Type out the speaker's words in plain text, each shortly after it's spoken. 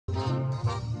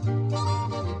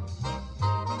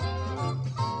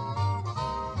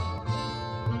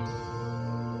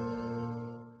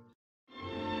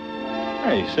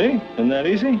Hey, see? Isn't that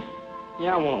easy?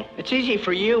 Yeah, well, it's easy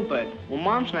for you, but, well,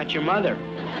 Mom's not your mother.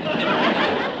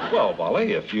 Well,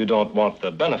 Wally, if you don't want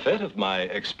the benefit of my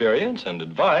experience and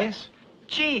advice...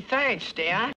 Gee, thanks,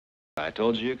 Dad. I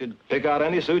told you could pick out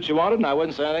any suit you wanted, and I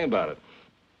wouldn't say anything about it.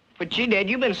 But, gee, Dad,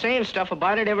 you've been saying stuff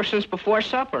about it ever since before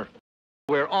supper.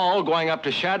 We're all going up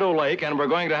to Shadow Lake, and we're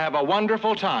going to have a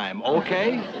wonderful time,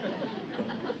 okay?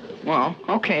 Well,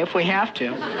 okay, if we have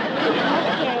to.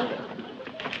 Okay.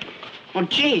 Well,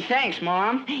 gee, thanks,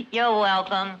 Mom. You're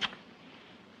welcome.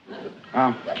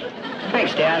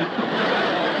 Thanks, Dad.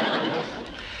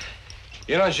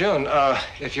 You know, June,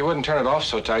 if you wouldn't turn it off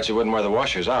so tight, you wouldn't wear the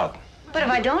washers out. But if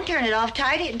I don't turn it off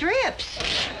tight, it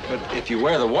drips. But if you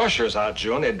wear the washers out,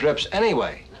 June, it drips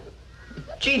anyway.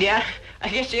 Gee, Dad, I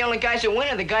guess the only guys that win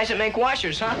are the guys that make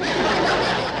washers, huh?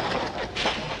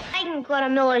 I can go to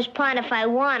Miller's Pond if I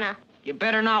wanna. You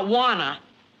better not wanna.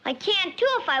 I can too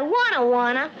if I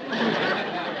wanna.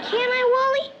 Can I,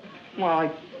 Wally? Well,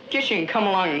 I guess you can come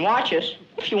along and watch us,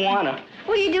 if you wanna.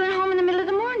 What are you doing home in the middle of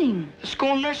the morning? The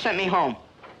school nurse sent me home.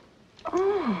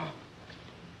 Oh.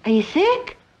 Are you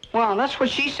sick? Well, that's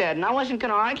what she said, and I wasn't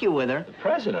gonna argue with her. The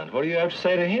president, what do you have to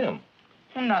say to him?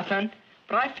 Well, nothing.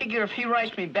 But I figure if he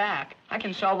writes me back, I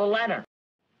can sell the letter.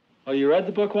 Oh, you read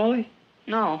the book, Wally?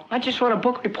 No, I just wrote a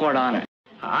book report on it.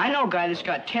 I know a guy that's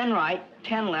got 10 right,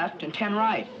 10 left, and 10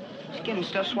 right. He's getting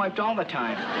stuff swiped all the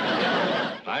time.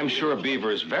 I'm sure Beaver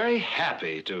is very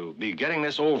happy to be getting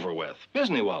this over with.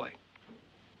 Isn't he, Wally?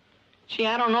 See,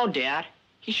 I don't know, Dad.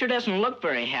 He sure doesn't look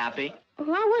very happy.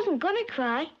 Well, I wasn't gonna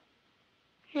cry.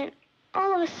 And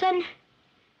all of a sudden,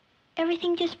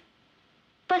 everything just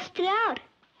busted out.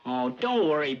 Oh, don't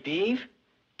worry, Beav.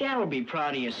 Dad will be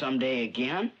proud of you someday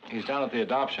again. He's down at the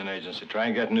adoption agency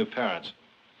trying to get new parents.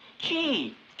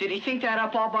 Gee, did he think that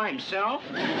up all by himself?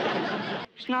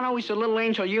 He's not always the little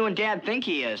angel you and Dad think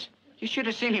he is. You should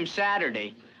have seen him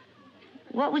Saturday.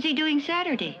 What was he doing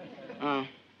Saturday?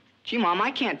 Gee, Mom,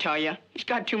 I can't tell you. He's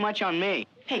got too much on me.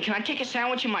 Hey, can I take a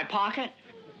sandwich in my pocket?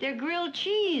 They're grilled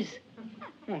cheese.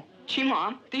 Oh, gee,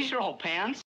 Mom, these are old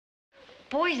pans.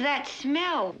 Boys, that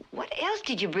smell. What else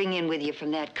did you bring in with you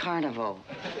from that carnival?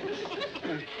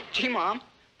 Gee, Mom,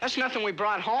 that's nothing we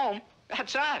brought home.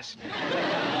 That's us.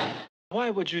 Why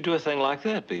would you do a thing like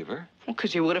that, Beaver? Well,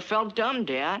 'cause he would have felt dumb,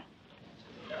 Dad.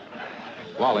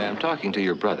 Wally, I'm talking to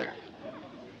your brother.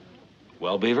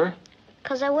 Well, Beaver?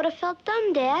 'Cause I would have felt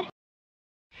dumb, Dad.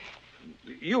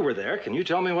 You were there. Can you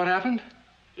tell me what happened?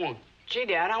 Well, gee,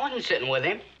 Dad, I wasn't sitting with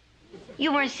him.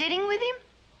 You weren't sitting with him?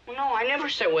 Well, no, I never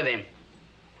sit with him.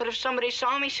 But if somebody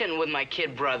saw me sitting with my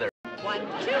kid brother... 1,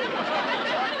 2,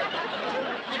 cha-cha-cha.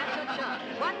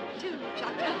 1, 2,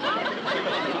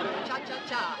 cha-cha-cha.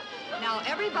 Cha-cha-cha. Now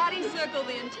everybody circle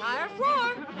the entire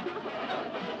floor.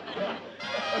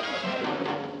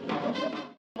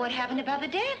 What happened about the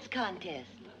dance contest?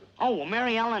 Oh, well,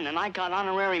 Mary Ellen and I got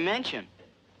honorary mention.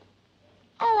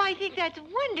 Oh, I think that's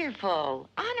wonderful.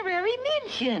 Honorary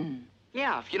mention.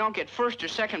 Yeah, if you don't get first or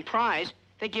second prize,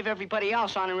 they give everybody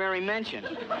else honorary mention.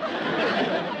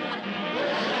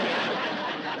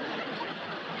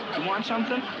 You want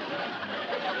something?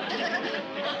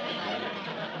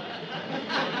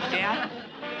 Dad?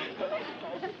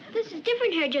 This is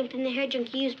different hair junk than the hair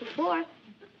junk you used before.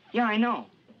 Yeah, I know.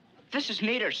 This is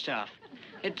neater stuff.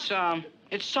 It's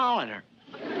solider.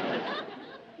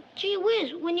 Gee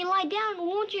whiz, when you lie down,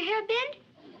 won't your hair bend?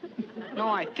 No,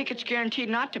 I think it's guaranteed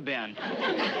not to bend.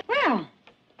 Well,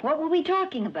 what were we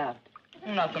talking about?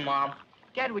 Nothing, Mom.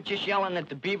 Dad was just yelling at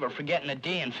the Beaver for getting a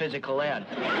D in physical ed.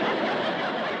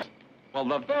 Well,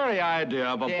 the very idea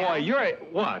of a Dad? boy,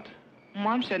 what?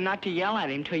 Mom said not to yell at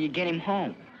him till you get him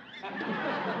home.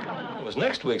 It was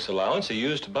next week's allowance he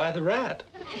used to buy the rat.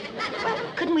 Well,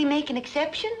 couldn't we make an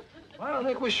exception? Well, I don't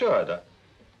think we should.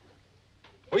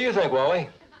 What do you think, Wally?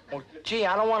 Well, gee,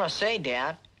 I don't want to say,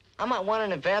 Dad. I might want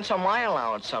an advance on my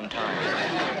allowance sometime.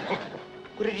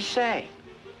 What did he say?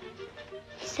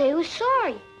 He said he was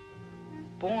sorry.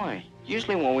 Boy,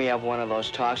 usually when we have one of those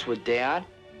talks with Dad,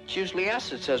 it's usually us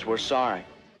that says we're sorry.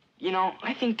 You know,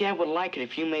 I think Dad would like it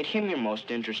if you made him your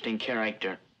most interesting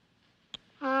character.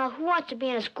 Who wants to be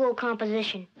in a school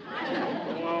composition?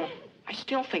 Well, I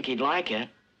still think he'd like it.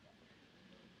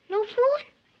 No fooling?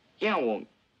 Yeah, well,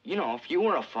 you know, if you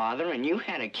were a father and you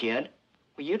had a kid,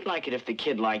 well, you'd like it if the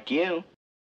kid liked you.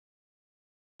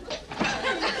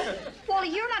 Well,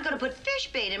 you're not going to put fish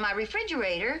bait in my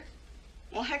refrigerator.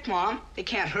 Well, heck, Mom, they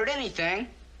can't hurt anything.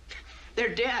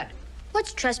 They're dead.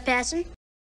 What's trespassing?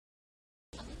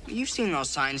 You've seen those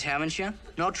signs, haven't you?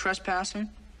 No trespassing?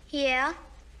 Yeah.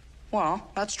 Well,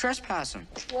 that's trespassing.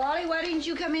 Wally, why didn't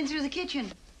you come in through the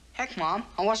kitchen? Heck, Mom,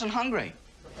 I wasn't hungry.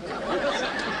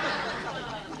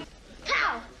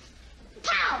 Pow!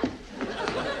 Pow!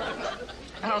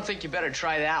 I don't think you better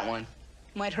try that one.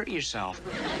 You might hurt yourself.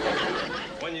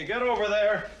 When you get over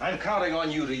there, I'm counting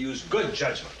on you to use good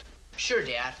judgment. Sure,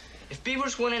 Dad. If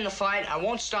Beaver's winning the fight, I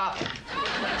won't stop him.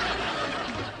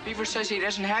 Beaver says he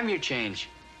doesn't have your change.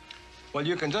 Well,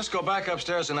 you can just go back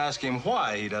upstairs and ask him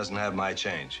why he doesn't have my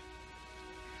change.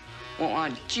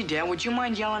 Well, gee, Dad, would you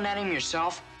mind yelling at him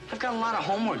yourself? I've got a lot of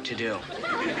homework to do.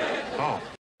 Oh.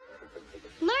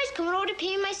 Larry's coming over to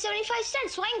pay me my 75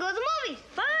 cents so I can go to the movies.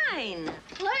 Fine.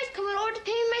 Larry's coming over to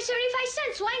pay me my 75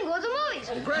 cents so I can go to the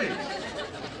movies. Great.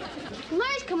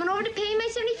 Larry's coming over to pay me my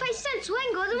 75 cents so I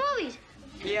can go to the movies.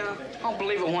 Yeah, I'll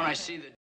believe it when I see the